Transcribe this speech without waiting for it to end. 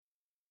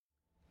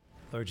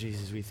Lord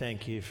Jesus, we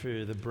thank you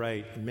for the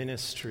bright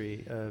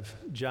ministry of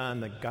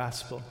John the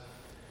Gospel.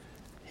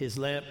 His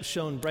lamp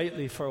shone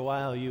brightly for a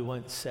while, you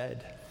once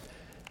said.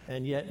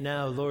 And yet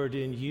now, Lord,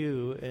 in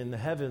you, in the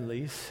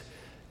heavenlies,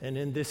 and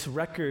in this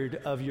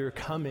record of your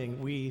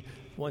coming, we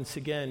once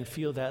again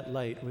feel that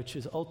light, which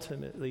is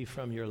ultimately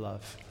from your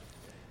love.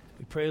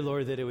 We pray,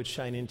 Lord, that it would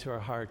shine into our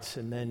hearts,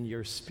 and then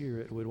your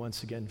Spirit would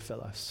once again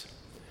fill us.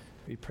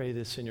 We pray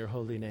this in your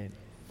holy name.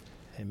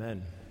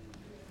 Amen.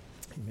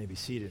 You may be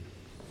seated.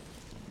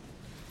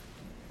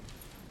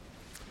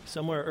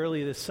 Somewhere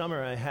early this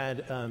summer, I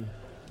had,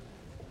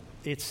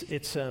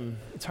 it's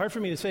hard for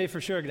me to say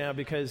for sure now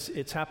because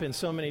it's happened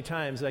so many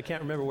times that I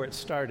can't remember where it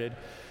started.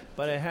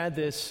 But I had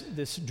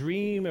this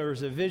dream, or it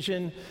was a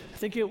vision. I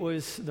think it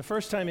was the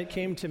first time it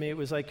came to me. It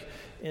was like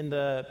in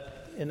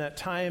that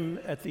time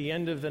at the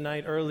end of the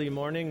night, early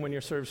morning, when you're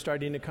sort of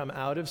starting to come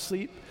out of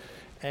sleep.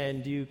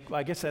 And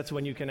I guess that's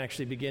when you can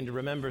actually begin to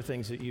remember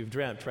things that you've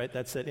dreamt, right?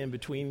 That's that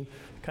in-between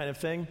kind of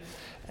thing.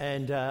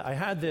 And I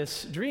had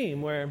this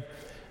dream where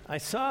I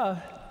saw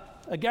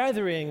a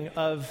gathering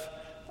of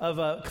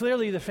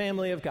clearly the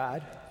family of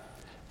God,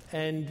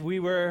 and we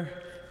were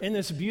in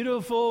this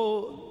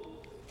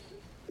beautiful,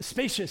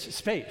 spacious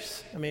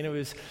space. I mean, it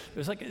was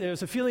like there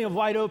was a feeling of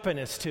wide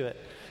openness to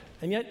it,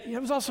 and yet it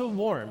was also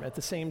warm at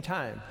the same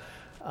time.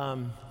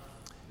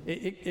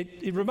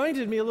 It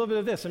reminded me a little bit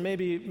of this, and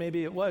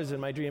maybe it was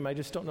in my dream. I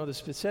just don't know the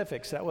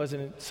specifics. That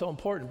wasn't so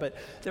important, but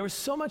there was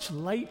so much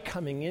light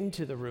coming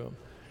into the room.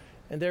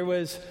 And there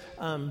was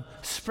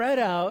spread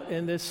out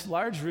in this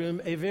large room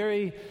a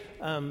very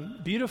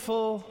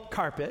beautiful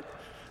carpet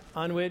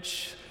on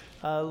which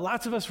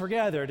lots of us were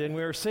gathered, and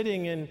we were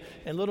sitting in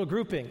little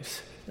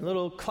groupings, in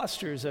little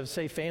clusters of,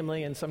 say,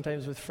 family and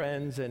sometimes with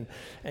friends, and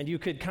you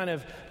could kind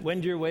of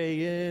wend your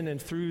way in and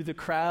through the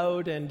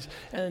crowd, and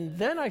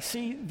then I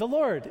see the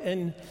Lord,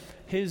 and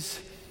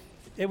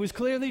it was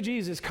clearly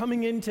Jesus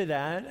coming into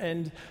that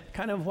and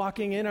kind of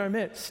walking in our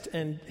midst,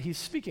 and he's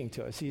speaking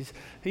to us.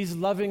 He's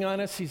loving on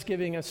us. He's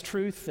giving us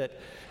truth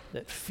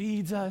that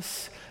feeds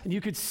us. And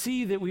you could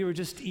see that we were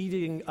just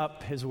eating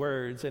up his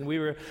words, and we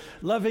were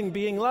loving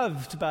being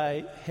loved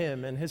by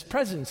him and his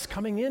presence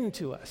coming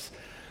into us.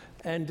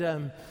 And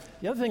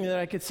the other thing that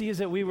I could see is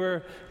that we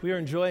were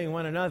enjoying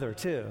one another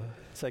too.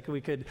 It's like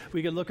we could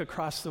look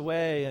across the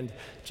way and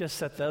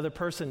just at the other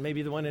person,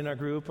 maybe the one in our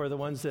group or the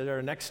ones that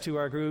are next to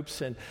our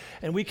groups, and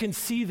we can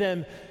see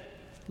them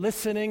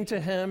listening to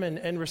him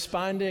and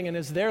responding, and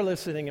as they're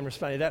listening and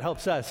responding, that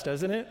helps us,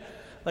 doesn't it?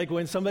 Like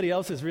when somebody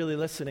else is really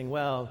listening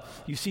well,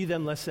 you see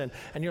them listen,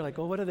 and you're like,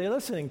 well, what are they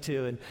listening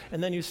to?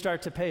 And then you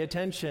start to pay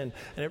attention,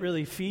 and it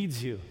really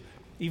feeds you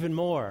even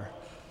more.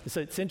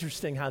 So it's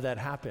interesting how that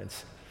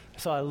happens. I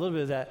saw a little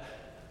bit of that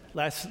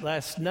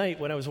last night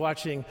when I was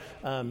watching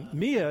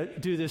Mia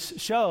do this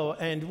show,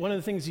 and one of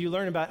the things you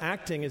learn about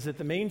acting is that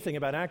the main thing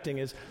about acting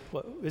is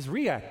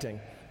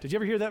reacting. Did you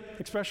ever hear that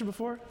expression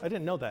before? I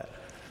didn't know that.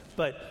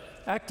 But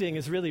acting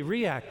is really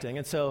reacting,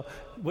 and so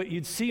what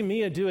you'd see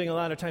Mia doing a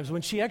lot of times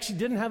when she actually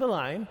didn't have a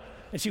line,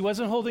 and she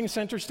wasn't holding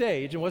center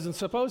stage and wasn't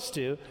supposed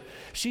to,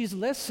 she's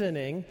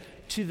listening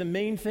to the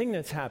main thing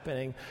that's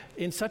happening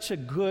in such a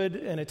good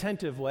and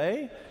attentive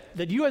way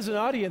that you as an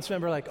audience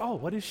member are like, oh,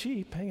 what is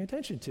she paying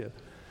attention to?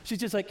 She's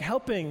just like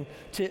helping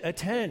to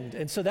attend.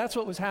 And so that's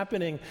what was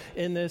happening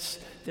in this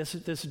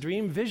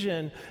dream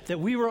vision, that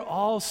we were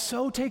all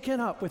so taken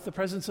up with the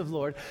presence of the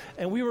Lord,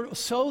 and we were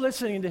so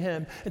listening to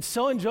him and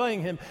so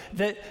enjoying him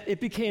that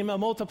it became a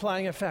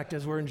multiplying effect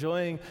as we're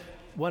enjoying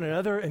one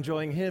another,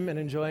 enjoying him,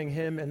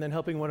 and then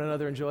helping one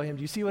another enjoy him.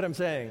 Do you see what I'm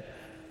saying?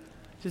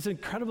 It's this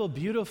incredible,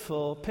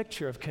 beautiful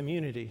picture of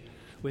community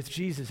with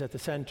Jesus at the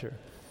center.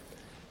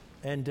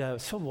 And it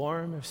was so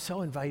warm, it was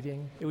so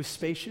inviting, it was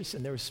spacious,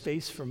 and there was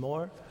space for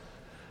more.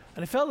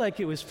 And I felt like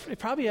it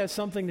probably has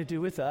something to do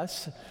with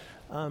us.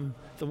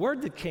 The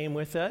word that came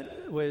with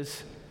that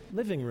was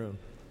living room.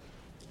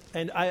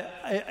 And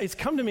it's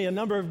come to me a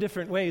number of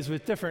different ways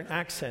with different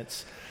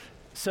accents.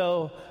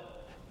 So,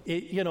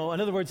 in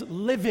other words,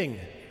 living,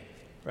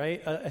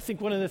 right? I think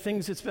one of the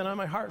things that's been on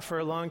my heart for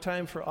a long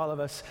time for all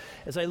of us,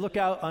 as I look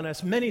out on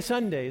us many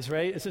Sundays,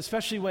 right, is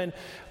especially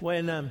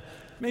when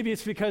maybe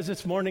it's because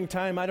it's morning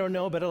time, I don't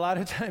know, but a lot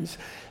of times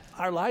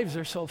our lives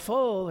are so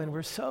full and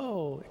we're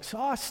so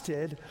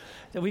exhausted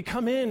that we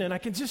come in and I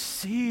can just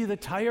see the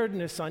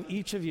tiredness on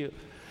each of you.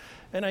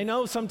 And I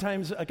know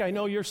sometimes, like I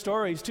know your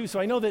stories too, so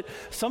I know that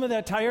some of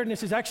that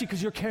tiredness is actually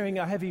because you're carrying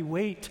a heavy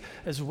weight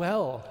as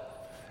well.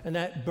 And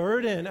that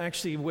burden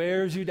actually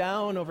wears you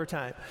down over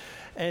time.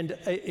 And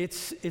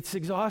it's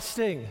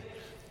exhausting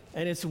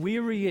and it's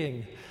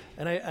wearying.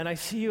 And I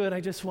see you and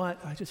I just want,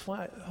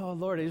 oh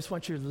Lord, I just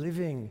want your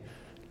living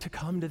to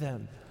come to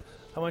them.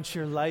 I want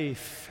your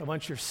life. I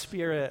want your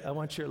spirit. I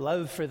want your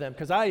love for them.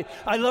 Because I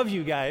love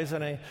you guys,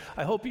 and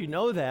I hope you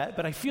know that,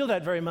 but I feel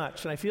that very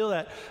much. And I feel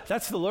that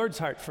that's the Lord's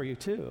heart for you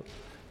too,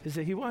 is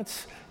that he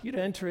wants you to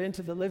enter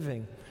into the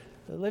living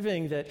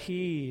that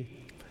he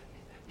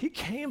He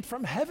came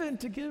from heaven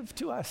to give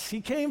to us.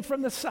 He came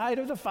from the side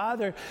of the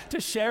Father to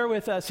share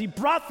with us. He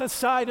brought the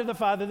side of the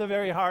Father, the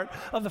very heart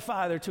of the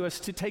Father, to us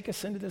to take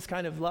us into this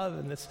kind of love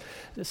and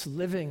this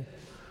living,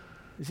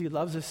 because he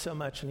loves us so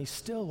much, and he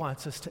still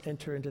wants us to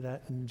enter into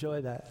that and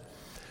enjoy that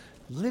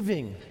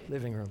living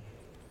room.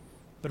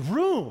 But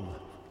room,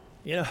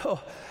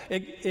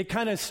 it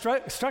kind of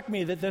struck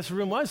me that this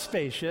room was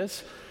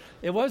spacious.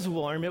 It was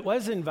warm. It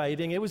was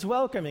inviting. It was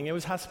welcoming. It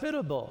was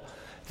hospitable.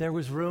 There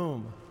was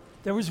room.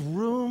 There was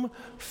room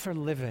for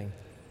living.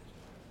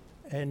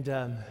 And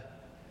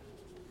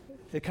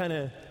it kind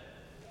of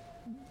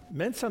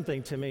meant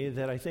something to me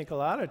that I think a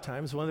lot of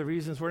times one of the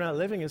reasons we're not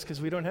living is because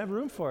we don't have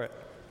room for it.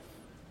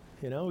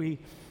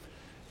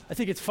 I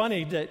think it's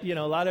funny that,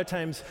 a lot of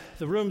times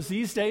the rooms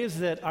these days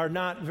that are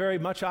not very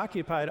much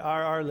occupied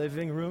are our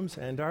living rooms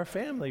and our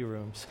family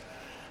rooms.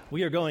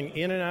 We are going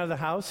in and out of the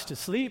house to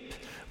sleep.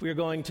 We are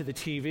going to the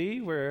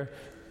TV where,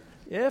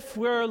 if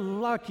we're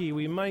lucky,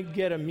 we might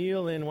get a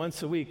meal in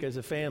once a week as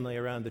a family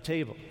around the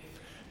table.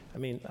 I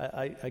mean,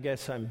 I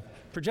guess I'm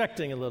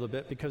projecting a little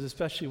bit because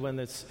especially when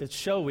it's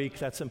show week,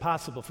 that's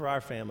impossible for our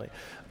family.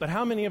 But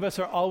how many of us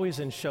are always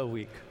in show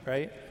week,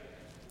 right?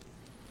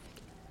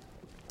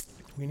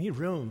 We need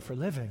room for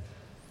living.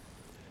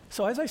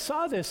 So as I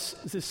saw this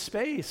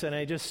space and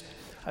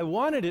I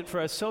wanted it for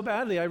us so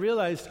badly, I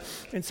realized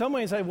in some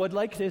ways I would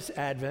like this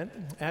Advent.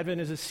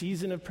 Advent is a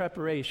season of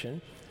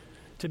preparation,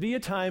 to be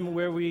a time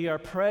where we are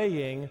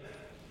praying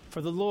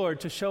for the Lord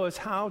to show us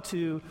how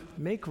to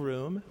make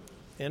room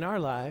in our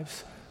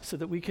lives so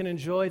that we can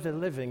enjoy the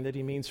living that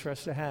he means for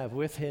us to have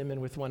with him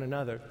and with one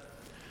another.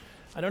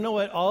 I don't know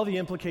what all the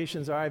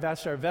implications are. I've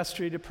asked our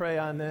vestry to pray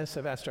on this.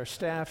 I've asked our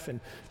staff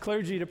and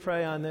clergy to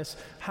pray on this.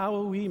 How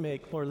will we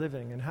make more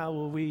living, and how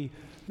will we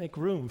make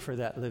room for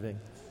that living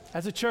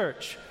as a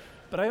church?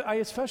 But I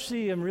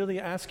especially am really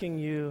asking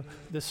you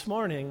this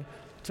morning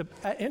to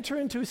enter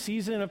into a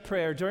season of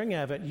prayer during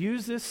Advent.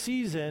 Use this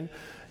season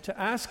to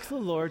ask the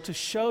Lord to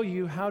show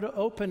you how to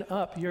open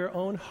up your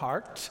own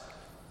heart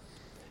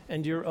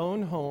and your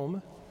own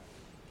home,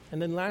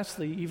 and then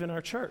lastly, even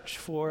our church,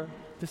 for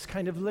this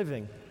kind of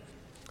living.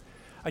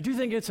 I do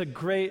think it's a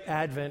great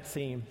Advent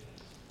theme.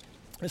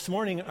 This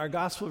morning, our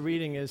gospel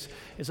reading is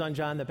on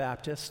John the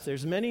Baptist.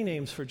 There's many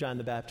names for John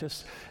the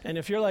Baptist. And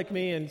if you're like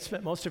me and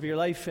spent most of your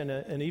life in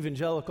an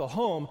evangelical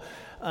home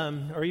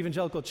or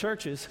evangelical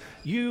churches,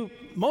 you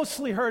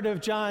mostly heard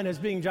of John as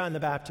being John the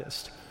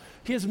Baptist.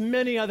 He has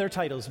many other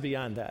titles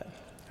beyond that.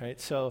 Right,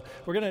 so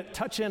we're going to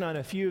touch in on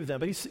a few of them,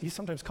 but he's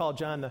sometimes called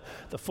John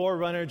the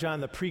forerunner,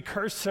 John the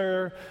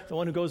precursor, the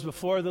one who goes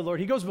before the Lord.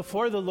 He goes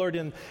before the Lord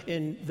in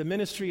the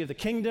ministry of the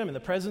kingdom, in the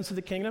presence of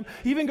the kingdom.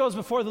 He even goes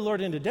before the Lord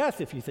into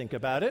death, if you think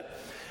about it.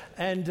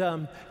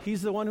 And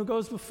he's the one who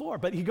goes before,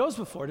 but he goes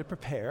before to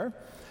prepare.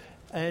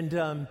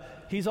 And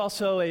he's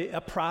also a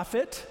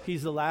prophet.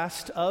 He's the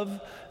last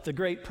of the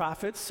great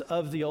prophets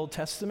of the Old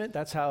Testament.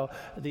 That's how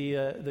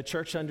the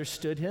church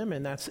understood him.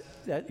 And that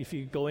if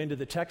you go into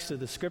the text of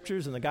the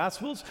scriptures and the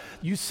Gospels,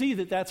 you see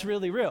that that's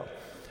really real.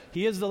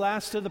 He is the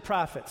last of the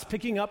prophets,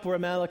 picking up where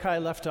Malachi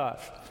left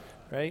off,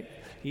 right?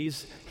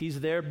 He's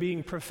there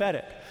being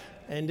prophetic.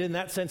 And in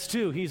that sense,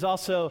 too, he's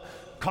also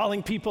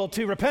calling people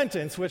to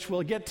repentance, which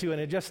we'll get to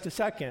in just a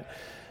second.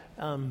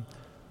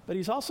 But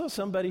he's also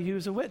somebody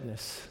who's a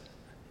witness.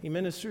 He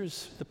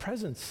ministers the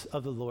presence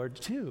of the Lord,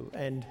 too.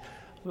 And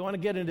we want to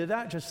get into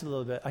that just a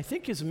little bit. I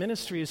think his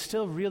ministry is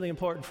still really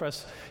important for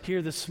us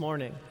here this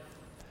morning.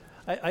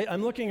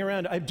 I'm looking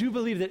around. I do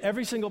believe that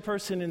every single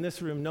person in this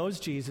room knows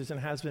Jesus and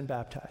has been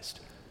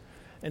baptized.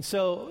 And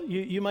so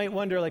you might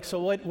wonder,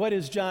 so what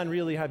does John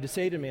really have to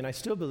say to me? And I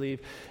still believe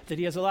that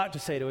he has a lot to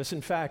say to us.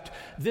 In fact,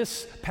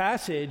 this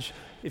passage,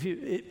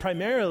 it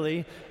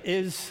primarily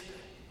is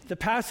the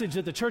passage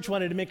that the church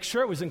wanted to make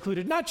sure it was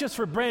included, not just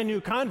for brand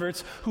new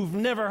converts who've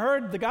never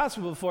heard the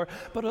gospel before,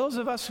 but those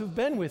of us who've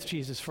been with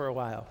Jesus for a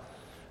while.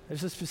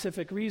 There's a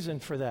specific reason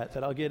for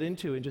that I'll get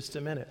into in just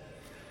a minute.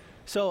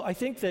 So I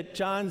think that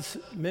John's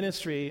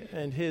ministry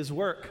and his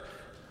work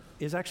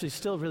is actually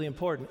still really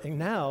important, and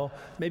now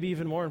maybe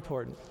even more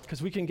important,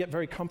 because we can get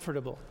very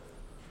comfortable.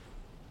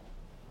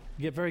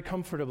 Get very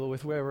comfortable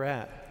with where we're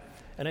at.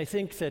 And I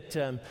think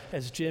that,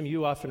 as Jim,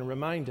 you often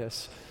remind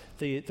us,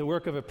 the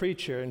work of a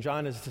preacher, and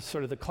John is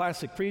sort of the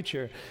classic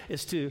preacher,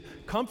 is to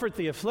comfort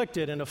the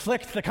afflicted and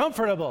afflict the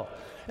comfortable.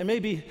 And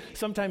maybe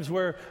sometimes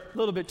we're a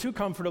little bit too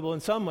comfortable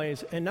in some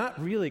ways and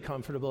not really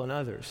comfortable in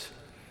others.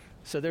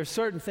 So there's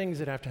certain things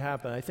that have to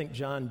happen. I think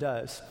John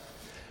does.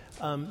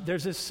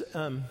 There's this,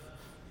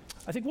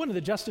 I think one of the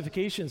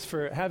justifications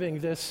for having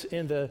this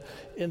in the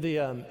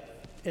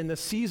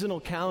seasonal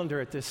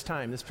calendar at this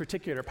time, this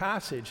particular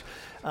passage,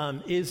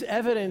 is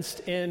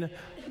evidenced in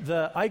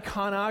the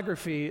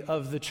iconography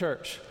of the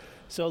church.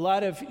 So a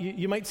lot of,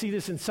 you might see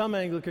this in some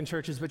Anglican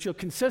churches, but you'll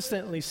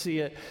consistently see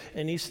it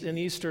in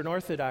the Eastern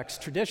Orthodox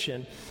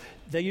tradition.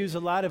 They use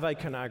a lot of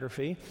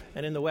iconography,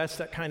 and in the West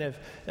that kind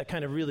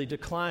of really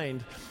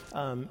declined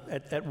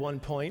at one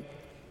point.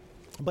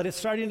 but it's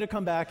starting to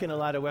come back in a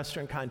lot of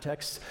Western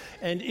contexts.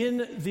 And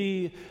in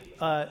the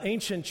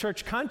ancient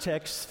church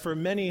context, for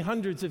many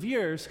hundreds of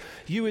years,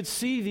 you would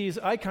see these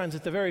icons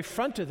at the very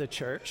front of the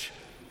church.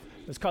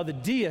 It's called the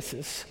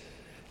diocesis,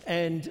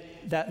 and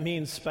that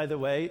means, by the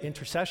way,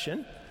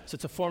 intercession. So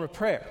it's a form of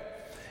prayer.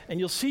 And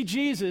you'll see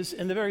Jesus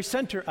in the very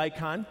center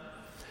icon,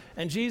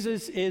 and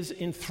Jesus is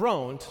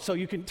enthroned. So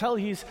you can tell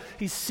he's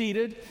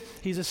seated.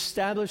 He's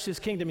established his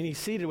kingdom, and he's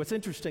seated. What's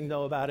interesting,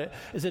 though, about it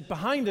is that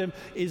behind him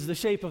is the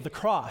shape of the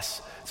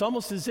cross. It's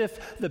almost as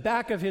if the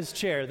back of his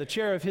chair, the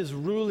chair of his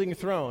ruling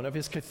throne, of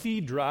his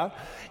cathedra,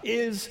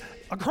 is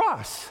a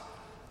cross.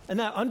 And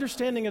that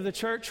understanding of the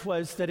church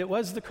was that it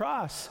was the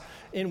cross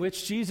in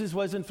which Jesus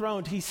was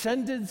enthroned. He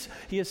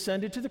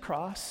ascended to the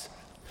cross.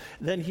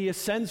 Then he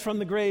ascends from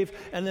the grave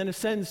and then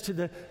ascends to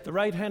the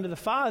right hand of the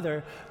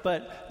Father.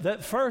 But the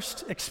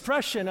first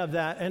expression of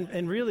that,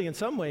 and really in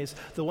some ways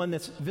the one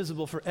that's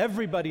visible for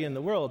everybody in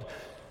the world,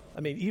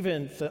 I mean,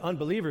 even the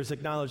unbelievers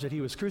acknowledge that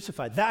he was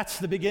crucified. That's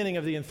the beginning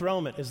of the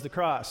enthronement, is the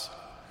cross.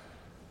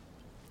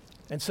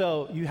 And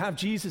so you have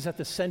Jesus at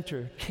the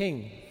center,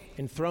 king,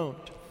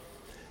 enthroned.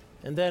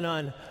 And then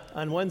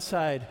on one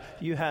side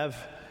you have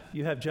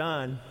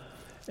John,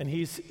 and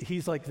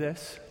he's like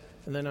this.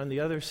 And then on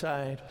the other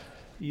side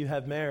you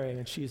have Mary,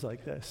 and she's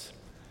like this.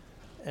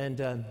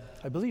 And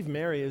I believe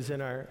Mary is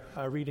in our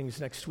readings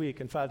next week,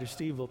 and Father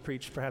Steve will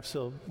preach. Perhaps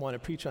he'll want to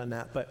preach on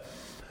that. But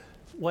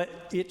what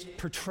it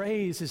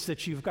portrays is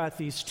that you've got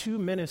these two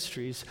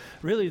ministries,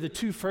 really the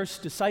two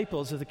first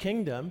disciples of the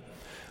kingdom,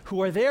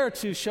 who are there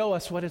to show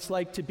us what it's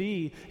like to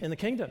be in the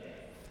kingdom,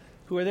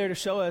 who are there to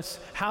show us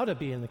how to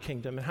be in the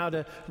kingdom and how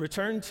to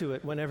return to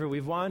it whenever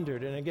we've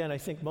wandered. And again, I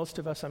think most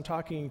of us, I'm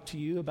talking to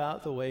you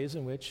about the ways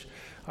in which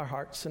our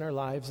hearts and our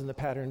lives and the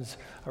patterns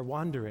are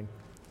wandering.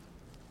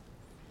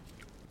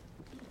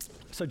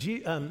 So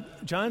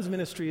John's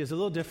ministry is a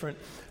little different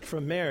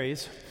from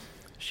Mary's.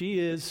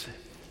 She's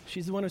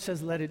the one who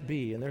says, let it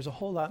be. And there's a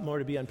whole lot more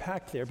to be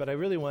unpacked there, but I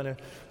really want to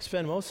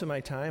spend most of my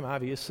time,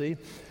 obviously,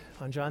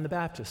 on John the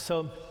Baptist.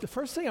 So the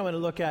first thing I want to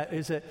look at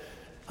is that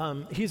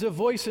he's a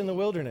voice in the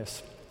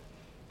wilderness,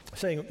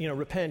 saying,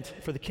 repent,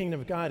 for the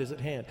kingdom of God is at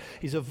hand.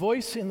 He's a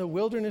voice in the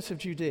wilderness of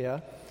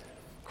Judea,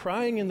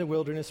 crying in the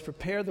wilderness,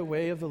 prepare the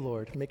way of the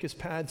Lord, make his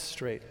paths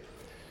straight.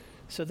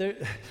 So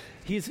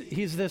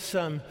he's this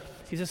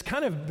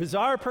kind of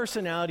bizarre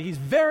personality. He's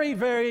very,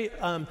 very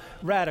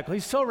radical.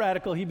 He's so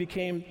radical, he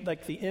became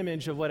like the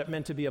image of what it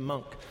meant to be a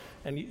monk.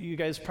 And you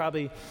guys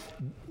probably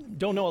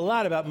don't know a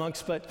lot about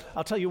monks, but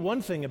I'll tell you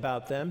one thing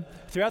about them.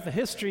 Throughout the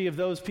history of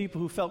those people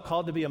who felt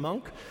called to be a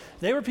monk,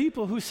 they were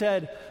people who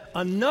said,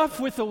 enough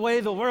with the way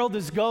the world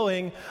is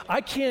going.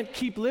 I can't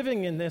keep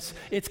living in this.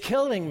 It's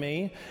killing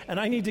me, and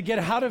I need to get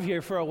out of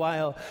here for a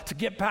while to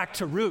get back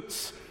to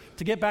roots,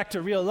 to get back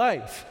to real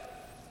life.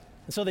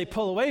 And so they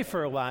pull away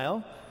for a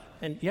while,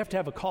 and you have to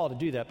have a call to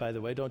do that, by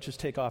the way. Don't just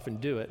take off and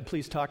do it.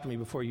 Please talk to me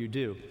before you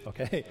do,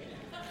 okay?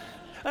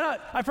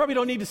 I probably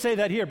don't need to say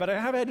that here, but I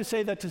have had to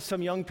say that to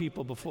some young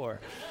people before.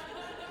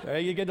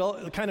 Right? You get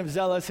kind of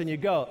zealous and you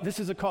go. This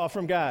is a call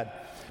from God,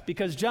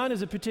 because John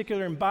is a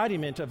particular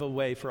embodiment of a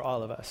way for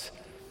all of us.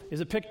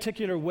 Is a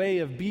particular way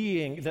of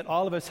being that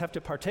all of us have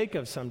to partake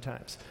of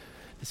sometimes.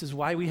 This is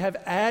why we have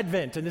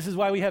Advent, and this is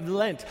why we have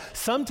Lent.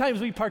 Sometimes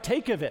we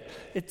partake of it.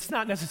 It's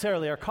not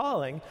necessarily our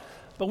calling,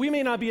 but we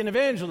may not be an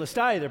evangelist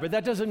either, but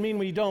that doesn't mean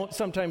we don't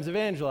sometimes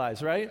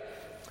evangelize, right?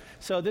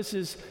 So this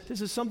is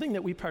something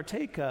that we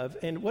partake of.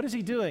 And what is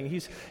he doing?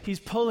 He's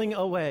pulling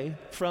away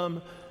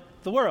from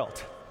the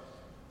world.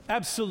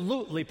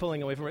 Absolutely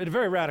pulling away from it in a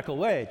very radical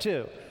way,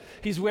 too.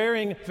 He's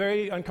wearing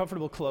very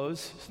uncomfortable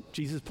clothes.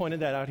 Jesus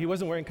pointed that out. He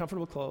wasn't wearing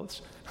comfortable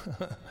clothes.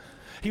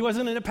 He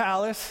wasn't in a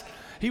palace.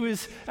 He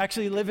was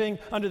actually living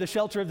under the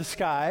shelter of the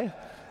sky.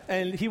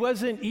 And he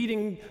wasn't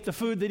eating the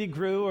food that he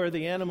grew or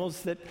the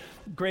animals that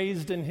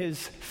grazed in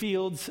his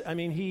fields. I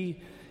mean,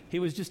 he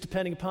was just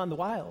depending upon the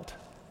wild.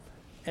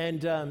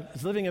 And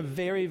he's living a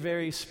very,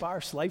 very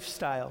sparse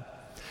lifestyle.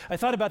 I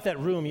thought about that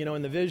room,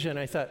 in the vision.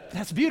 I thought,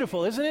 that's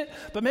beautiful, isn't it?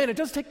 But man, it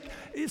does take,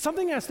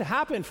 something has to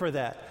happen for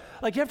that.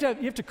 Like you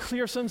have to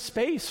clear some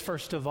space,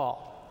 first of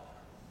all.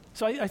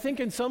 So I think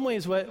in some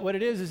ways what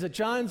it is that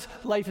John's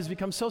life has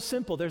become so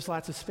simple, there's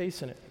lots of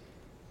space in it.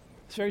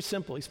 It's very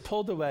simple. He's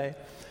pulled away,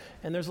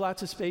 and there's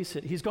lots of space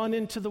in it. He's gone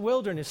into the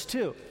wilderness,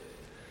 too.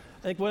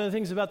 I think one of the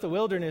things about the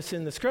wilderness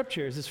in the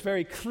scriptures, it's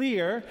very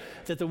clear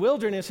that the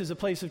wilderness is a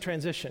place of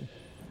transition.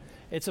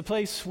 It's a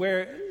place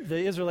where the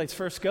Israelites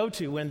first go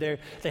to when they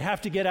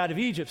have to get out of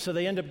Egypt, so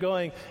they end up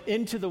going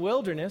into the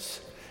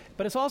wilderness.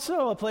 But it's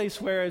also a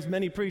place where, as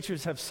many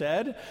preachers have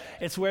said,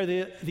 it's where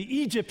the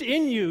Egypt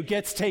in you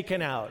gets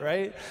taken out,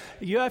 right?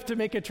 You have to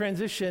make a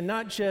transition,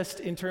 not just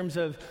in terms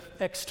of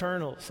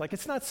externals. Like,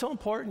 it's not so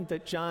important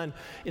that John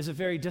is a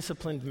very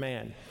disciplined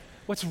man.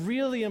 What's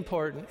really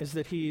important is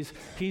that he's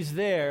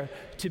there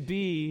to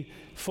be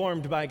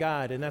formed by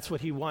God, and that's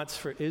what he wants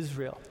for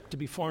Israel, to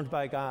be formed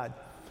by God.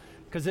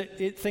 because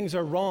things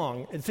are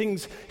wrong.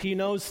 He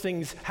knows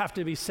things have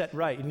to be set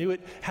right. He knew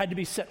it had to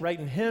be set right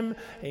in him,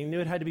 and he knew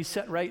it had to be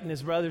set right in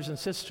his brothers and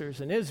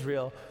sisters in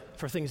Israel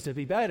for things to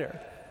be better.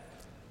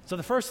 So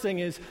the first thing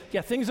is,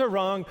 things are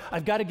wrong.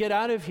 I've got to get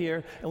out of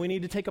here, and we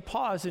need to take a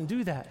pause and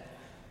do that.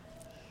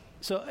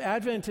 So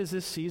Advent is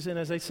this season,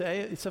 as I say,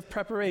 it's of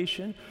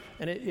preparation,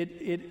 and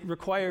it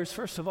requires,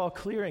 first of all,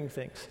 clearing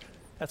things.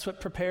 That's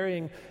what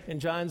preparing in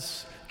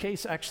John's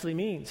case actually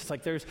means. It's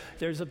like there's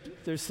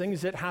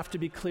things that have to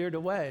be cleared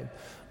away.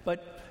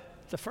 But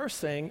the first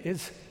thing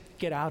is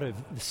get out of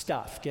the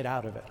stuff, get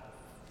out of it.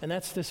 And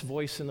that's this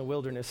voice in the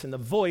wilderness. And the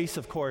voice,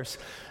 of course,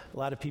 a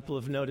lot of people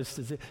have noticed,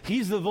 is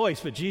he's the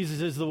voice, but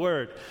Jesus is the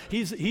Word.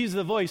 He's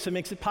the voice that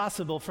makes it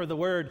possible for the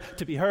Word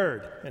to be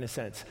heard, in a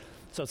sense.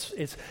 So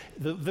it's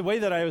the way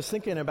that I was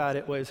thinking about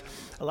it was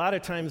a lot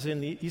of times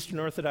in the Eastern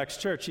Orthodox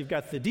Church, you've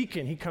got the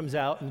deacon, he comes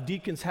out, and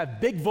deacons have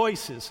big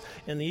voices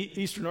in the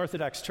Eastern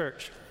Orthodox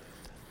Church.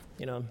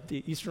 You know,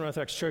 the Eastern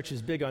Orthodox Church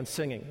is big on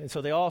singing, and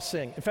so they all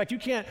sing. In fact, you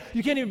can't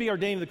even be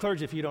ordained to the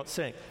clergy if you don't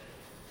sing.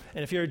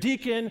 And if you're a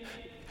deacon,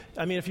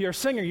 if you're a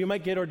singer, you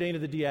might get ordained to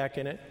the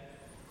diaconate.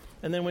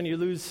 And then when you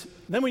lose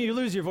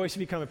your voice, you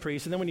become a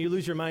priest. And then when you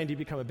lose your mind, you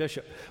become a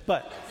bishop.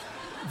 But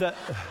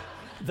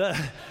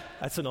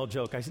that's an old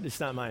joke. It's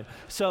not mine.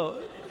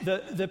 So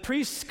the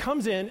priest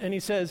comes in and he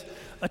says,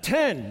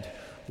 "Attend,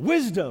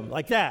 wisdom,"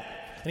 like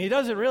that. And he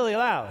does it really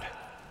loud.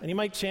 And he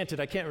might chant it.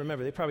 I can't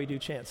remember. They probably do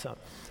chant some.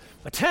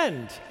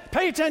 Attend,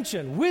 pay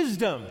attention,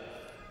 wisdom.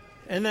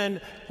 And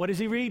then what does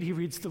he read? He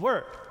reads the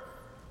Word.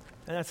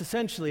 And that's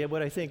essentially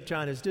what I think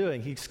John is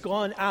doing. He's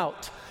gone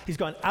out. He's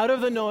gone out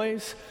of the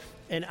noise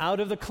and out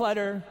of the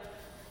clutter.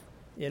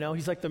 You know,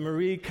 he's like the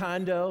Marie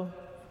Kondo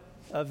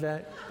of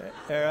that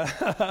era.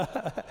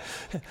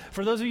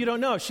 For those of you who don't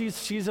know,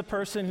 she's a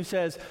person who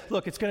says,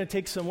 look, it's going to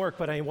take some work,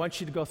 but I want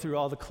you to go through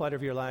all the clutter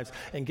of your lives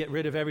and get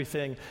rid of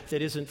everything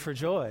that isn't for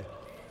joy.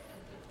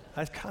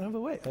 That's kind of a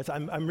way.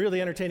 I'm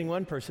really entertaining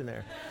one person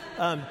there.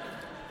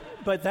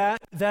 But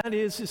that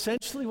is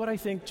essentially what I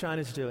think John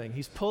is doing.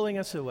 He's pulling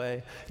us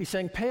away. He's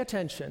saying, pay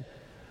attention.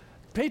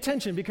 Pay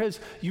attention, because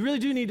you really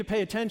do need to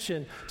pay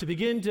attention to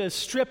begin to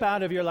strip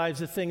out of your lives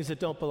the things that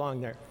don't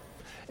belong there.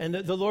 And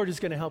the Lord is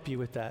going to help you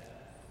with that.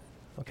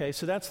 Okay,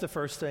 so that's the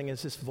first thing,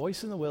 is this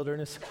voice in the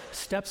wilderness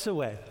steps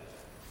away.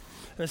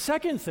 And the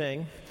second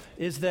thing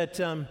is that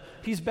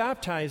he's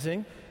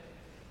baptizing,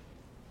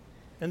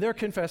 and they're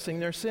confessing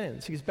their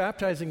sins. He's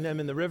baptizing them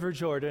in the River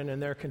Jordan,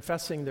 and they're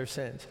confessing their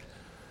sins.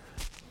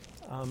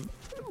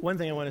 One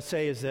thing I want to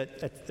say is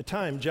that at the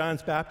time,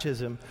 John's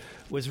baptism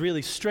was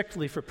really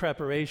strictly for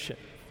preparation.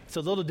 It's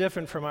a little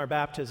different from our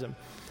baptism.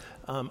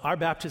 Our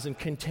baptism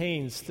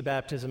contains the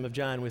baptism of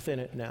John within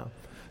it now.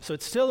 So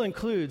it still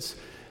includes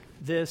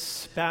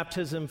this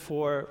baptism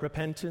for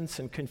repentance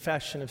and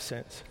confession of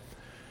sins.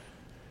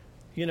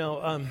 You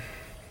know,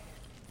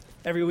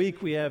 every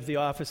week we have the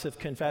office of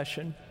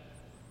confession.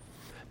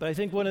 But I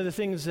think one of the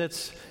things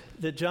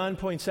that John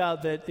points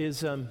out that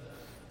is,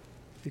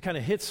 it kind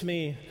of hits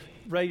me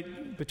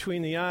right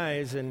between the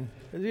eyes, and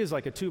it is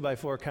like a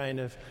 2x4 kind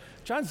of.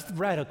 John's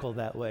radical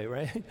that way,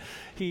 right?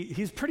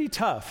 He's pretty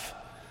tough,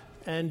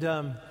 and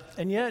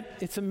yet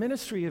it's a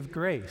ministry of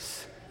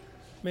grace.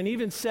 I mean, he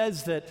even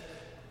says that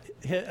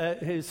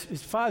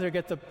his father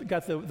got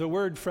the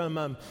word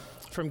from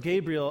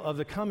Gabriel of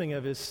the coming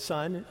of his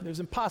son. It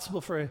was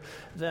impossible for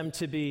them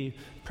to be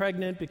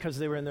pregnant because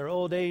they were in their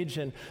old age,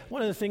 and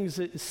one of the things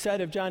that is said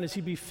of John is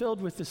he'd be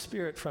filled with the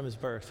Spirit from his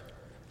birth.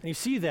 And you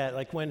see that,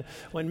 like when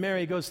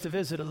Mary goes to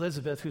visit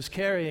Elizabeth, who's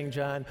carrying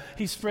John,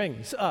 he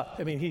springs up.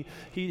 I mean,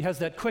 he has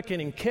that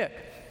quickening kick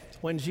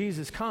when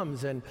Jesus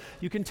comes, and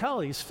you can tell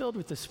he's filled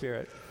with the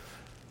Spirit.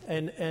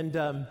 And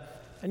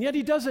yet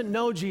he doesn't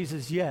know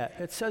Jesus yet.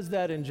 It says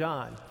that in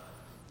John.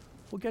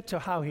 We'll get to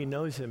how he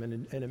knows him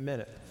in a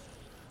minute.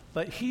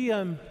 But he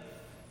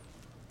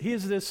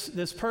is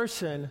this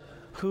person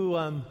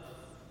who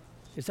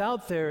is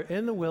out there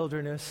in the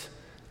wilderness,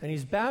 and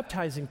he's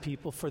baptizing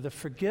people for the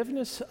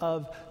forgiveness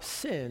of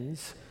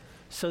sins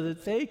so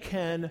that they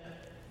can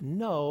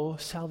know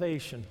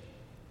salvation.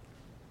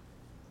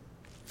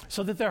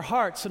 So that their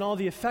hearts and all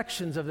the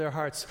affections of their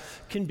hearts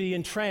can be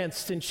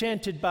entranced,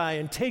 enchanted by,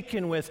 and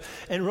taken with,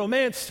 and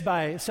romanced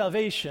by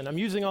salvation. I'm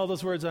using all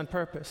those words on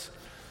purpose.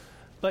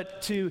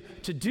 But to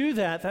do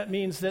that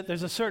means that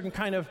there's a certain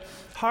kind of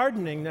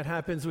hardening that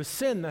happens with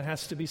sin that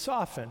has to be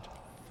softened.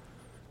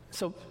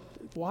 So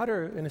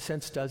water, in a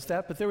sense, does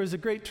that, but there was a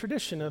great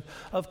tradition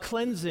of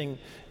cleansing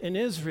in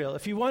Israel.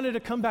 If you wanted to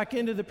come back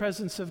into the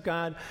presence of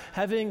God,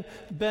 having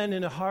been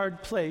in a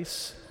hard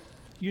place,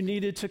 you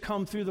needed to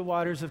come through the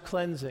waters of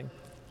cleansing,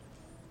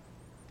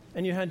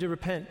 and you had to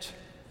repent.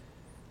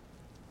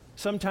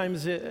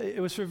 Sometimes it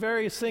was for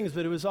various things,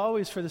 but it was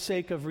always for the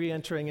sake of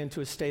re-entering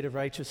into a state of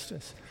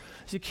righteousness.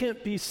 So you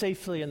can't be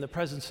safely in the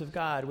presence of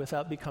God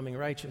without becoming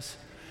righteous.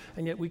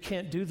 And yet we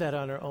can't do that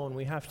on our own.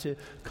 We have to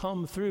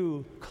come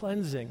through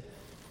cleansing.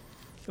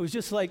 It was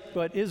just like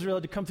what Israel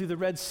had to come through the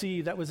Red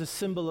Sea. That was a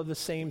symbol of the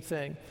same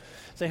thing.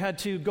 They had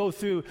to go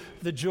through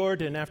the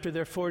Jordan after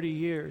their 40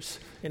 years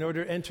in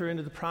order to enter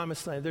into the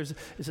Promised Land.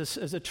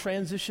 There's a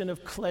transition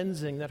of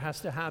cleansing that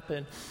has to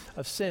happen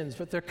of sins,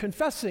 but they're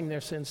confessing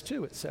their sins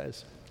too, it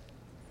says.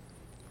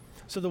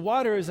 So the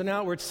water is an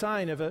outward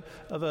sign of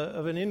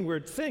an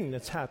inward thing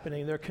that's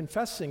happening. They're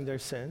confessing their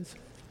sins.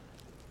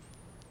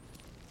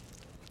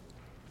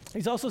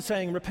 He's also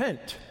saying,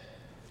 repent.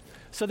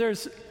 So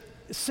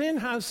sin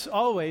has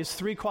always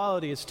three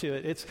qualities to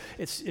it.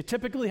 It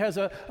typically has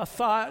a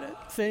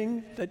thought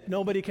thing that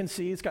nobody can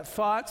see. It's got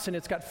thoughts and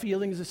it's got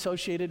feelings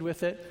associated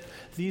with it.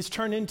 These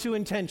turn into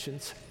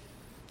intentions.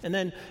 And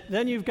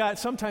then you've got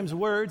sometimes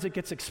words that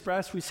gets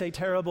expressed. We say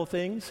terrible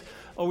things,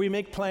 or we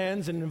make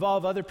plans and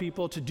involve other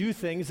people to do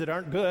things that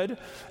aren't good.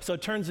 So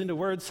it turns into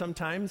words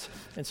sometimes.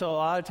 And so a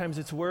lot of times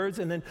it's words,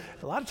 and then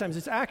a lot of times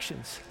it's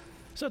actions.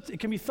 So it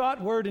can be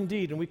thought, word, and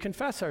deed. And we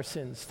confess our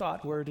sins,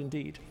 thought, word, and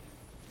deed.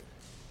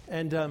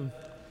 And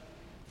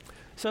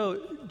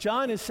so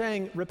John is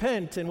saying,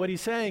 repent, and what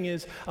he's saying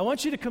is, I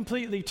want you to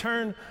completely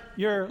turn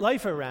your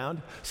life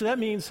around. So that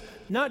means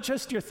not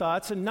just your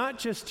thoughts and not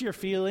just your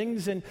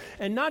feelings and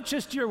not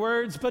just your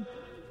words, but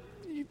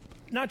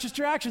not just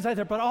your actions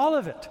either, but all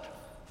of it,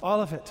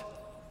 all of it.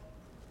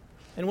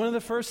 And one of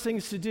the first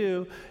things to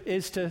do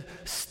is to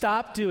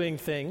stop doing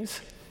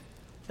things.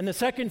 And the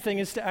second thing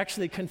is to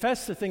actually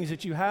confess the things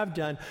that you have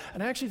done.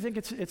 And I actually think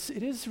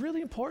it is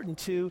really important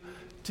to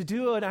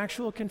do an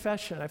actual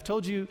confession. I've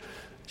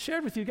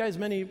shared with you guys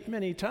many,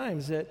 many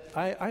times that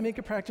I make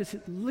a practice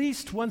at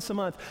least once a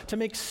month to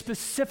make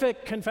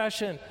specific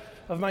confession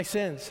of my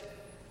sins.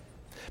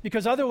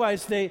 Because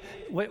otherwise,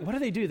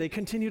 what do? They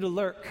continue to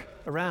lurk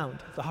around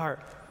the heart.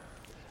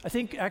 I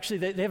think actually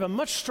they have a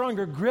much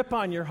stronger grip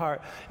on your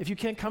heart if you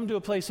can't come to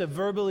a place of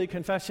verbally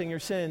confessing your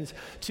sins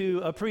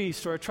to a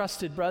priest or a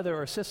trusted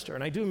brother or sister.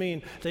 And I do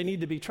mean they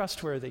need to be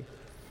trustworthy.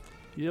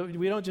 We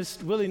don't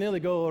just willy-nilly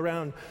go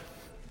around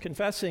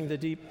confessing the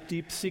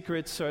deep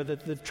secrets or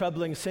the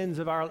troubling sins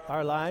of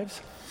our lives.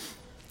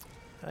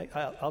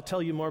 I'll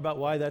tell you more about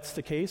why that's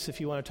the case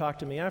if you want to talk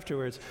to me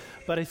afterwards.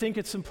 But I think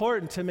it's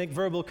important to make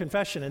verbal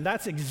confession, and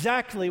that's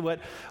exactly what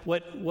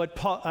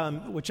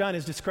John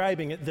is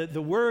describing.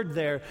 The word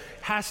there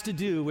has to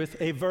do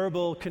with a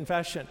verbal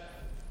confession.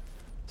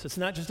 So it's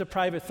not just a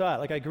private thought.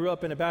 Like I grew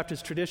up in a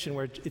Baptist tradition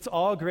where it's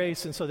all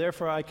grace, and so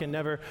therefore I can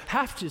never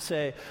have to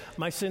say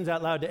my sins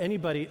out loud to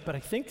anybody. But I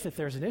think that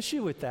there's an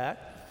issue with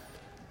that.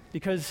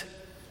 Because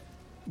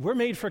we're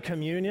made for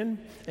communion,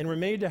 and we're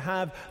made to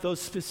have those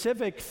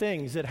specific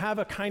things that have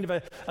a kind of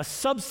a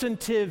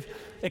substantive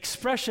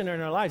expression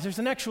in our lives. There's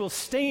an actual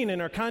stain in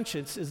our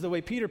conscience, is the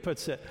way Peter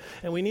puts it.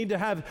 And we need to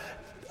have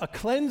a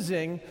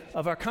cleansing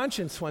of our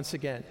conscience once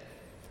again.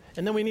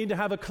 And then we need to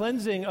have a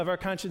cleansing of our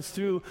conscience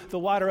through the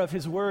water of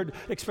his word,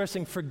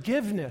 expressing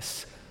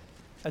forgiveness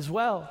as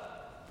well.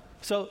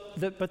 So,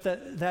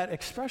 that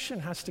expression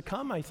has to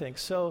come, I think.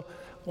 So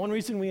one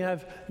reason we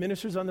have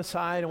ministers on the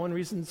side, and one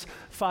reason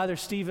Father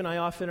Steve and I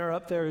often are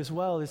up there as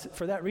well, is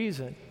for that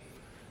reason.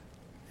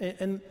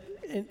 And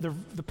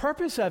the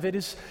purpose of it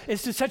is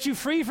to set you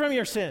free from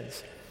your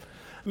sins.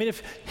 I mean,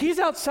 if he's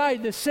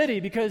outside the city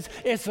because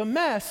it's a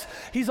mess,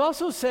 he's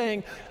also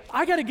saying,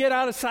 I got to get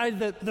outside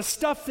the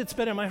stuff that's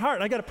been in my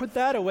heart. I got to put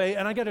that away,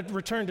 and I got to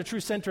return to true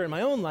center in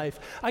my own life.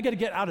 I got to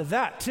get out of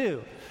that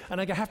too. And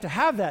I have to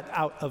have that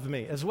out of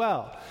me as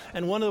well.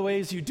 And one of the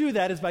ways you do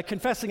that is by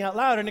confessing out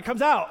loud, and it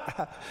comes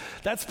out.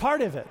 That's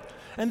part of it.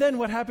 And then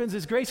what happens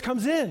is grace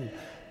comes in.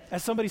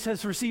 As somebody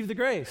says, receive the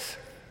grace.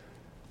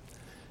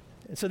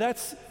 And so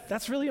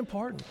that's really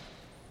important.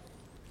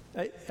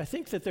 I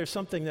think that there's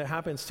something that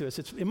happens to us.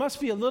 It must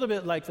be a little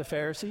bit like the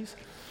Pharisees,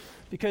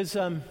 because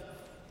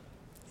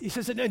he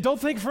says, don't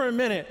think for a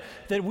minute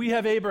that we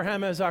have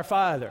Abraham as our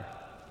father.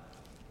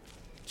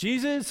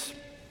 Jesus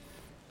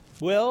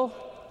will,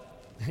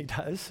 he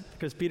does,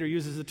 because Peter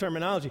uses the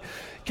terminology,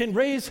 can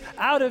raise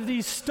out of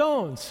these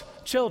stones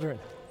children,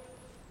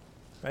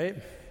 right?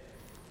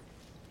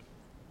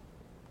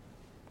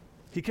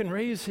 He can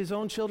raise his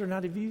own children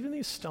out of even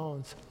these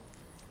stones.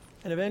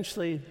 And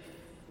eventually,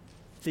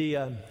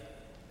 even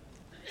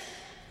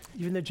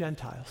the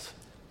Gentiles,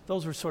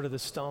 those were sort of the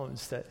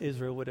stones that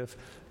Israel would have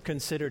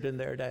considered in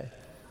their day.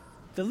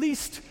 The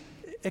least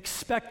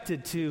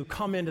expected to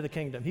come into the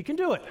kingdom. He can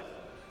do it.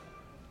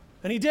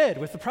 And he did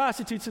with the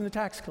prostitutes and the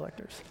tax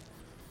collectors.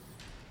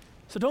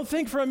 So don't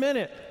think for a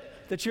minute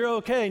that you're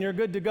okay and you're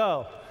good to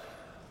go.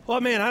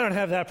 Well, man, I don't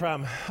have that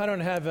problem. I don't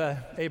have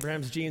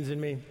Abraham's genes in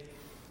me,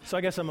 so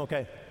I guess I'm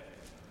okay.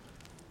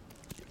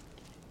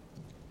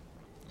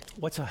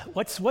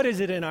 What is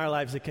it in our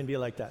lives that can be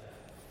like that?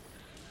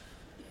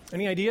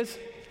 Any ideas?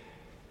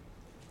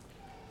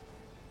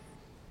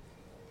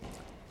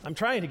 I'm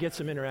trying to get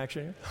some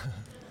interaction here.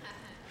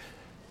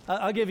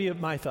 I'll give you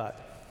my thought.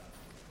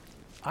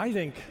 I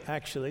think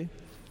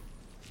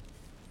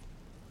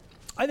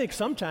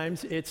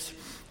sometimes if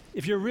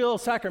you're a real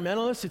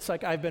sacramentalist, it's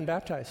like, I've been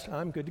baptized.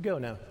 I'm good to go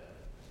now.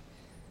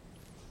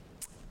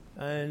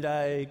 And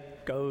I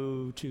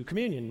go to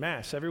communion,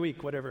 Mass, every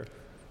week, whatever.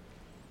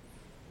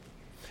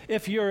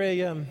 if you're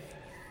a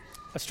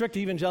strict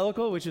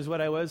evangelical, which is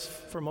what I was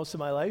for most of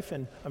my life,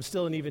 and I'm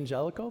still an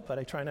evangelical, but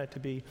I try not to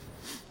be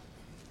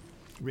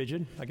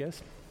rigid, I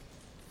guess.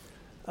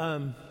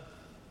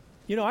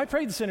 I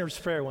prayed the sinner's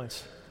prayer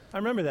once. I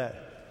remember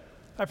that.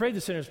 I prayed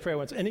the sinner's prayer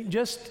once, and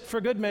just for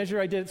good measure,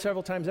 I did it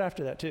several times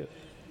after that too.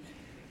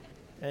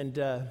 And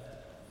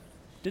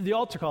did the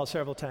altar call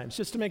several times,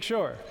 just to make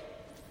sure.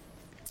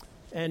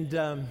 And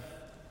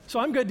so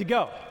I'm good to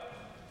go.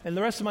 And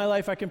the rest of my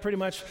life, I can pretty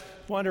much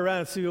wander around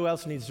and see who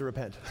else needs to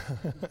repent.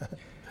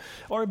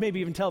 Or maybe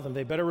even tell them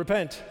they better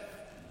repent.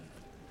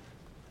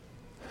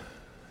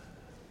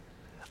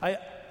 I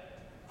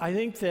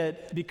think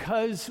that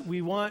because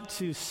we want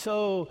to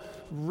so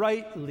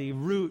rightly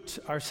root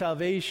our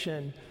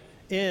salvation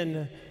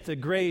in the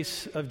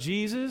grace of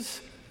Jesus,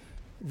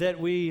 that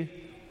we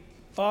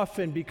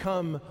often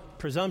become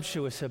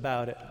presumptuous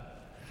about it.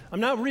 I'm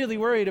not really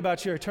worried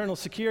about your eternal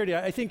security.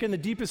 I think in the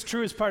deepest,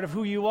 truest part of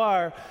who you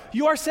are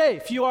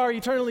safe. You are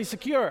eternally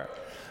secure.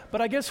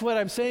 But I guess what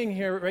I'm saying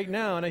here right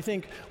now, and I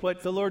think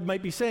what the Lord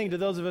might be saying to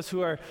those of us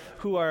who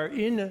are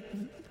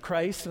in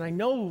Christ, and I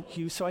know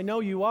you, so I know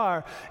you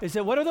are, is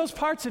that what are those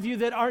parts of you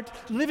that aren't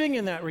living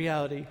in that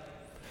reality?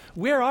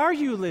 Where are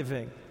you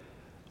living?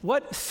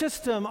 What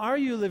system are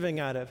you living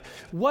out of?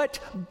 What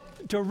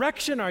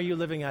direction are you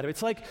living out of?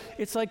 It's like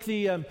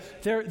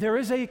there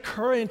is a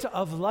current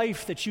of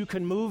life that you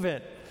can move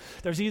in.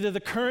 There's either the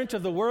current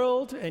of the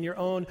world and your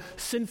own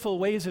sinful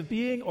ways of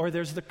being, or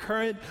there's the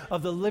current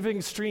of the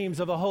living streams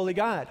of a holy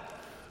God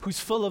who's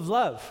full of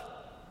love.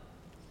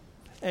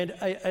 And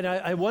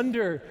I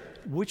wonder,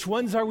 which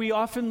ones are we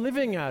often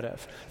living out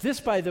of? This,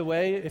 by the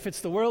way, if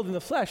it's the world and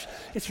the flesh,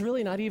 it's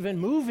really not even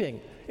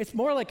moving. It's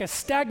more like a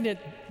stagnant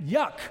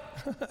yuck.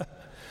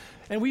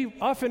 And we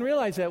often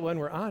realize that when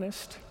we're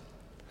honest.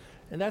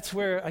 And that's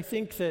where I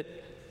think that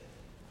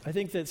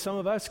some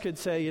of us could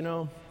say,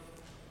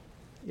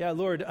 yeah,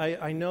 Lord,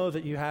 I know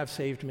that you have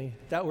saved me.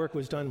 That work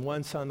was done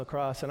once on the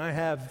cross, and I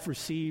have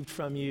received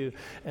from you.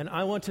 And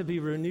I want to be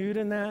renewed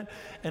in that.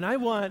 And I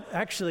want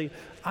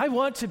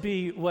to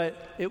be what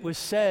it was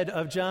said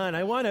of John.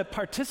 I want to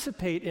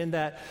participate in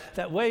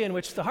that way in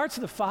which the hearts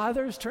of the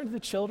fathers turn to the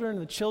children,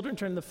 and the children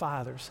turn to the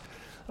fathers.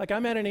 Like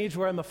I'm at an age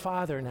where I'm a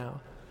father now.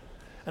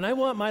 And I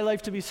want my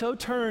life to be so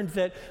turned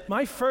that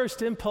my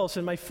first impulse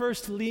and my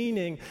first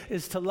leaning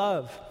is to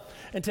love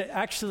and to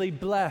actually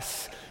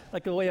bless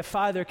like the way a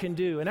father can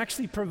do, and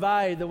actually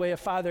provide the way a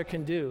father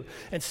can do,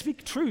 and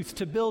speak truth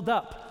to build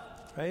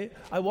up, right?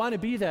 I want to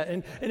be that.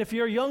 And if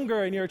you're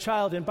younger and you're a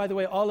child, and by the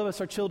way, all of us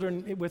are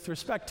children with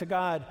respect to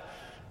God,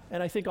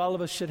 and I think all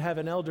of us should have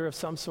an elder of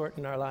some sort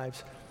in our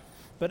lives,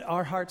 but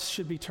our hearts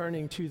should be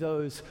turning to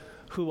those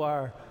who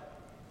are,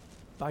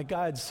 by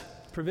God's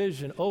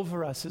provision,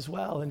 over us as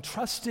well, and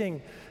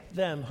trusting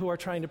them who are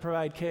trying to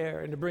provide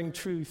care and to bring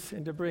truth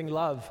and to bring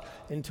love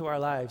into our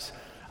lives.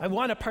 I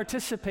want to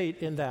participate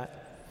in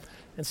that.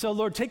 And so,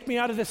 Lord, take me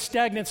out of this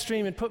stagnant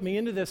stream and put me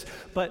into this.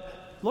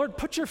 But, Lord,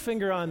 put your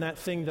finger on that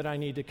thing that I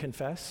need to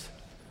confess.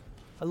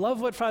 I love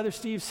what Father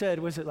Steve said.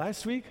 Was it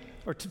last week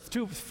or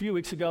a few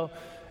weeks ago?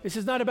 This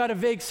is not about a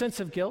vague sense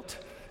of guilt.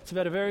 It's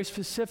about a very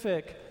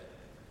specific,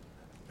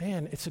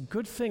 it's a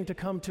good thing to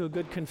come to a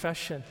good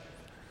confession.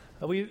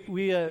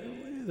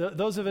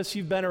 Those of us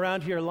who've been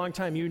around here a long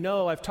time,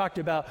 I've talked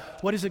about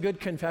what is a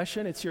good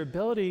confession. It's your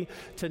ability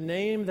to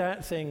name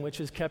that thing which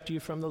has kept you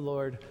from the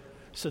Lord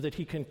so that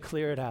he can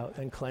clear it out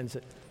and cleanse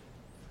it.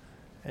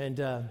 And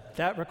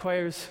that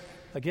requires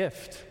a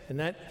gift,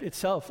 and that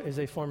itself is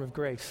a form of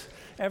grace.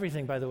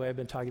 Everything, by the way, I've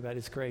been talking about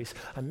is grace.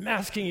 I'm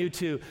asking you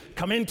to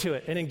come into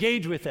it and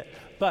engage with it,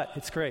 but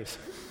it's grace.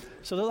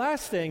 So the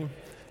last thing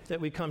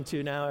that we come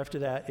to now after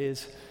that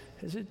is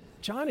that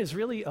John is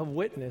really a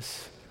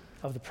witness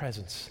of the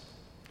presence.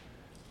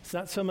 It's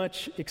not so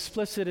much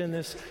explicit in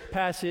this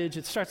passage.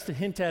 It starts to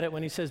hint at it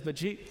when he says, but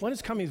one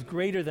is coming is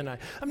greater than I.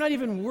 I'm not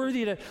even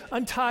worthy to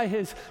untie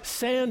his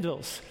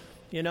sandals,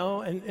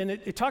 and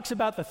it talks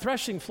about the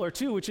threshing floor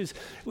too, which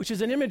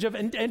is an image of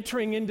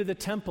entering into the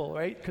temple,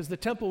 right? Because the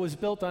temple was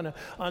built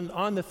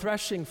on the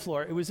threshing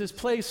floor. It was this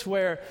place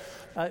where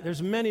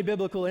there's many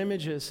biblical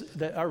images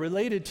that are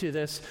related to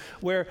this,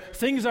 where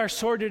things are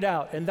sorted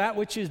out, and that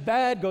which is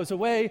bad goes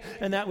away,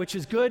 and that which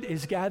is good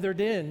is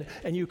gathered in,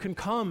 and you can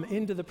come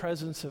into the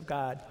presence of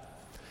God.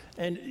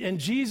 And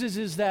Jesus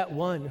is that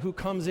one who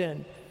comes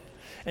in.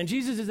 And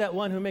Jesus is that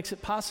one who makes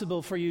it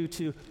possible for you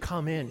to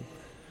come in.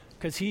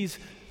 Because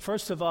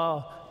first of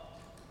all,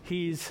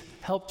 he's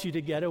helped you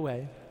to get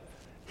away.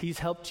 He's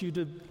helped you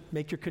to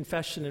make your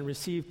confession and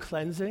receive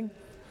cleansing.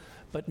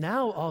 But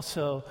now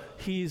also,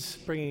 he's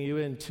bringing you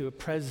into a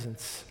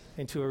presence,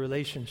 into a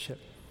relationship.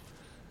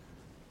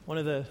 One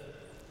of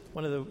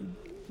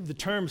the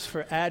terms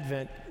for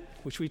Advent,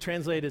 which we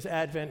translate as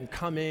Advent and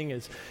coming,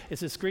 is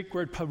this Greek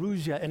word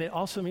parousia, and it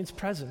also means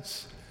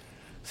presence.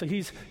 So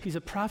he's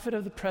a prophet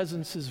of the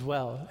presence as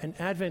well. And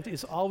Advent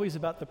is always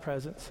about the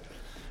presence.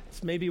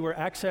 It's maybe we're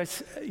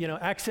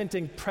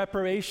accenting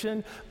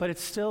preparation, but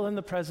it's still in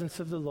the presence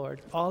of the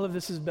Lord. All of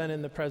this has been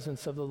in the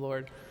presence of the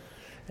Lord.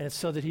 And it's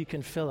so that he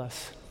can fill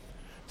us,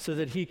 so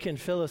that he can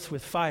fill us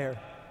with fire,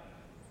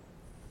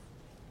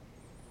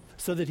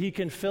 so that he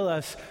can fill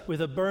us with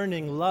a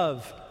burning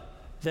love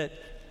that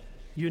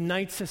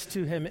unites us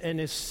to him and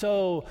is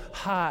so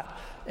hot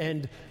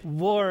and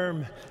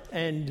warm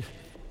and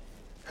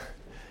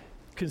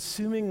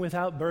consuming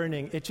without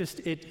burning.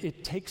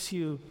 It takes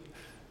you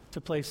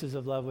to places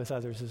of love with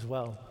others as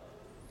well.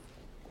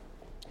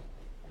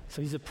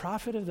 So he's a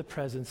prophet of the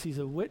presence. He's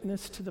a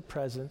witness to the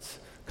presence,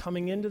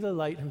 coming into the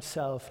light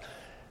himself.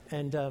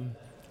 And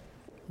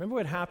remember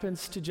what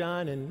happens to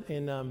John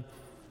in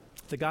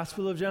the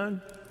Gospel of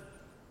John?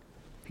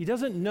 He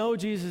doesn't know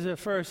Jesus at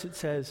first, it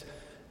says,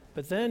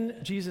 but then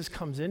Jesus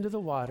comes into the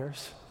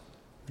waters.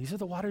 These are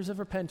the waters of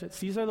repentance.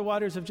 These are the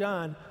waters of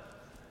John.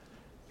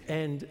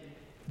 And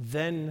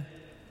then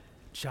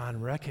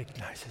John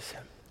recognizes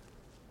him.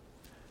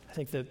 I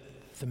think that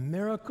the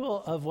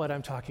miracle of what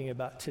I'm talking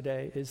about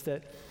today is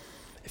that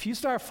if you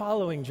start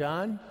following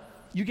John,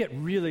 you get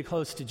really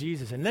close to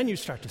Jesus, and then you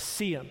start to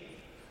see him.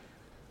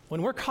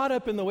 When we're caught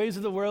up in the ways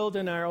of the world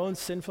and our own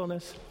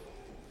sinfulness,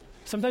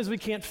 sometimes we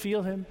can't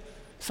feel him.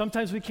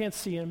 Sometimes we can't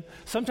see him.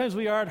 Sometimes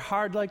we are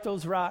hard like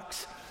those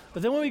rocks.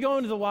 But then when we go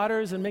into the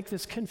waters and make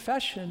this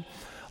confession,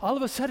 all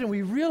of a sudden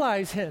we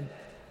realize him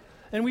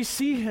and we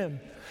see him.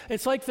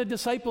 It's like the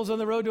disciples on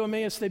the road to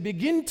Emmaus. They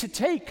begin to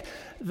take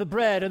the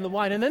bread and the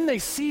wine, and then they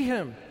see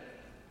him.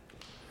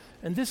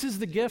 And this is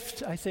the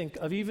gift, I think,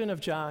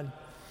 of John,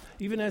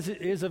 even as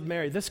it is of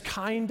Mary. This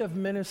kind of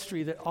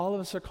ministry that all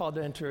of us are called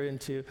to enter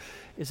into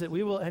is that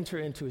we will enter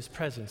into his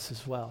presence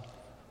as well.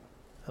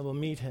 And we'll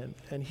meet him,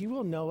 and he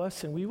will know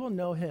us, and we will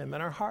know him,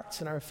 and our hearts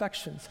and our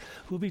affections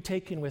will be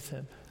taken with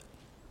him.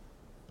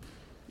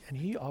 And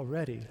he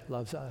already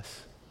loves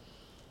us.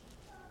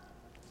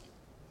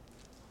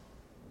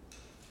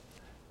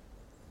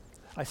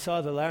 I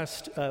saw the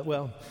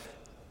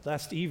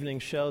last evening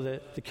show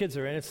that the kids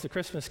are in. It's the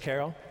Christmas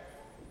Carol.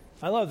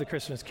 I love the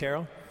Christmas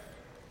Carol.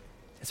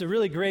 It's a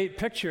really great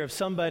picture of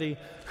somebody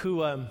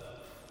who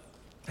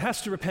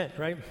has to repent,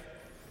 right?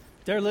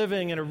 They're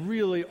living in a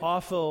really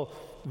awful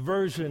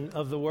version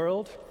of the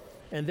world,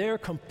 and they're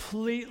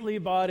completely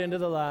bought into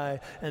the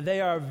lie, and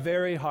they are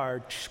very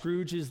hard.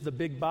 Scrooge is the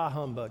big bah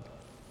humbug,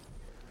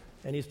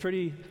 and he's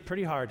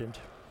pretty hardened.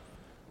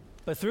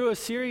 But through a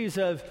series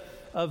of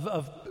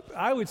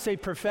I would say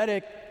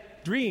prophetic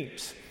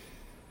dreams,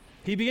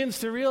 he begins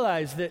to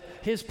realize that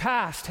his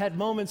past had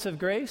moments of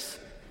grace.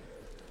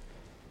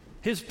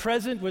 His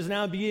present was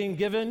now being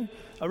given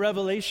a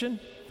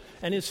revelation,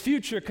 and his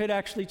future could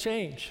actually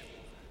change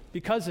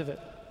because of it.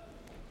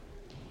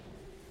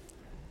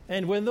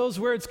 And when those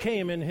words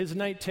came in his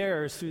night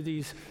terrors through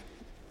these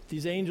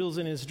angels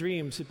in his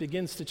dreams, it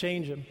begins to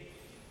change him.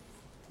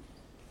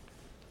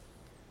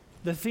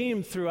 The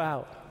theme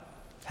throughout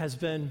has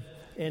been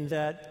in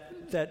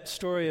that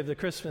story of the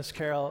Christmas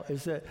Carol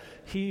is that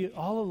he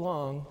all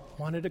along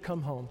wanted to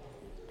come home.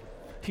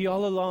 He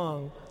all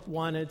along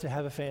wanted to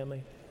have a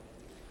family.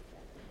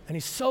 And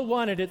he so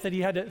wanted it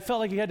that felt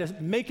like he had to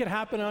make it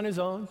happen on his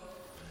own.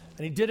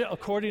 And he did it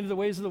according to the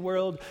ways of the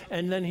world,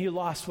 and then he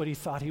lost what he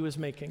thought he was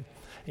making.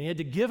 And he had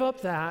to give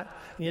up that,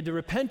 and he had to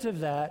repent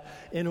of that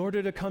in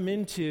order to come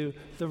into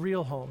the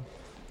real home.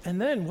 And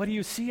then what do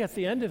you see at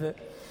the end of it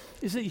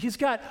is that he's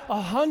got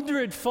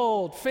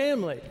 100-fold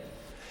family.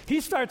 He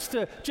starts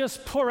to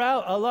just pour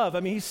out a love. I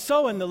mean, he's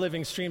so in the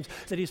living streams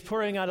that he's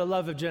pouring out a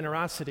love of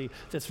generosity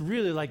that's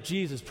really like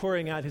Jesus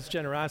pouring out his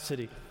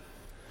generosity.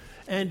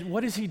 And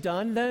what has he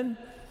done then?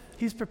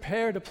 He's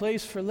prepared a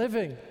place for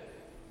living.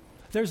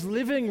 There's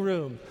living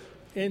room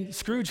in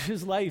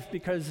Scrooge's life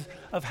because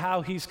of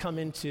how he's come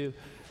into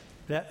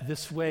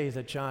this way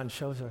that John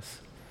shows us.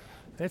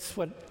 That's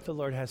what the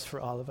Lord has for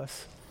all of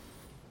us.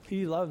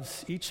 He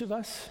loves each of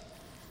us.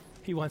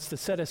 He wants to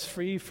set us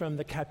free from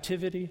the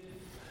captivity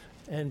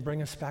and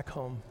bring us back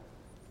home.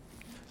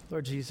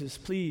 Lord Jesus,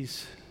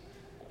 please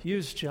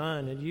use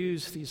John and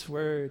use these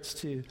words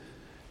to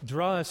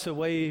draw us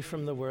away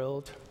from the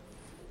world,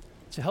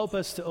 to help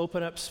us to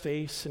open up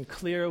space and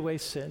clear away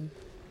sin,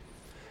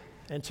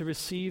 and to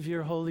receive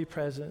your holy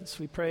presence.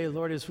 We pray,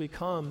 Lord, as we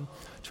come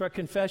to our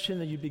confession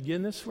that you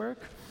begin this work.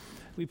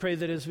 We pray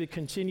that as we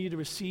continue to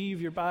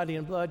receive your body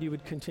and blood, you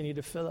would continue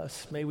to fill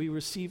us. May we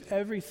receive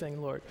everything,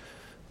 Lord,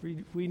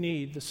 we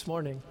need this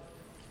morning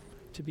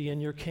to be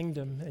in your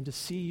kingdom and to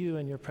see you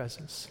in your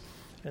presence.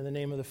 In the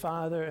name of the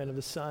Father, and of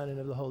the Son, and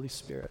of the Holy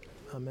Spirit.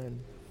 Amen.